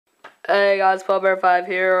Hey guys, PubBear5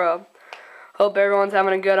 here. Hope everyone's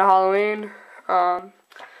having a good Halloween.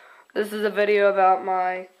 This is a video about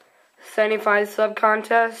my 75 sub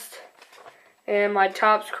contest and my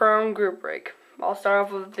Topps Chrome group break. I'll start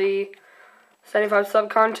off with the 75 sub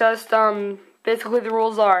contest. Basically the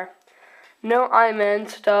rules are no IMN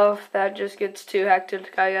stuff. That just gets too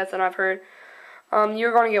hectic, I guess, and I've heard.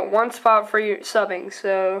 You're going to get one spot for your subbing.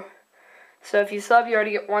 So if you sub, you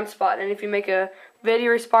already get one spot. And if you make a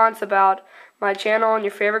video response about my channel and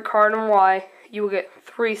your favorite card and why, you will get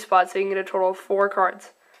 3 spots. So you can get a total of 4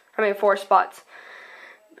 spots.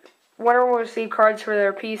 Winner will receive cards for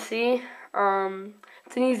their PC.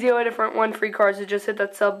 It's an easy way to win free cards. So just hit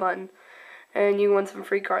that sub button and you win some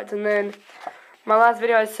free cards. And then my last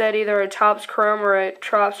video I said either a Topps Chrome or a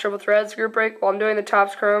Topps Triple Threads group break. Well, I'm doing the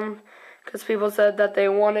Topps Chrome because people said that they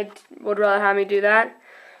would rather have me do that.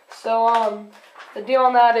 So, the deal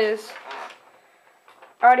on that is,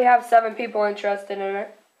 I already have 7 people interested in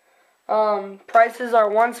it. Prices are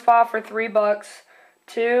 1 spot for $3,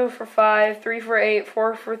 2 for $5, 3 for $8,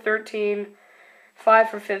 4 for $13, 5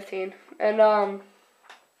 for $15. And,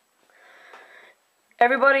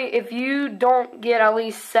 everybody, if you don't get at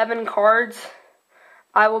least 7 cards,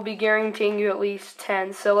 I will be guaranteeing you at least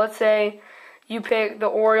 10. So, let's say you pick the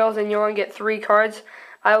Orioles and you only get 3 cards,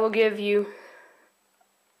 I will give you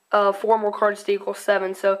 4 more cards to equal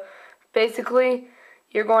 7. So basically,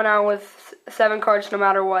 you're going out with 7 cards no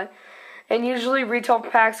matter what. And usually retail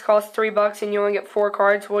packs cost $3 and you only get 4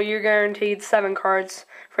 cards. Well, you're guaranteed 7 cards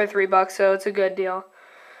for $3, so it's a good deal.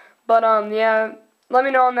 But yeah, let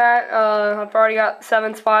me know on that. I've already got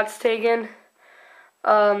 7 spots taken.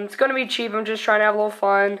 It's gonna be cheap. I'm just trying to have a little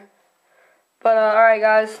fun. But alright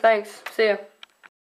guys, thanks. See ya.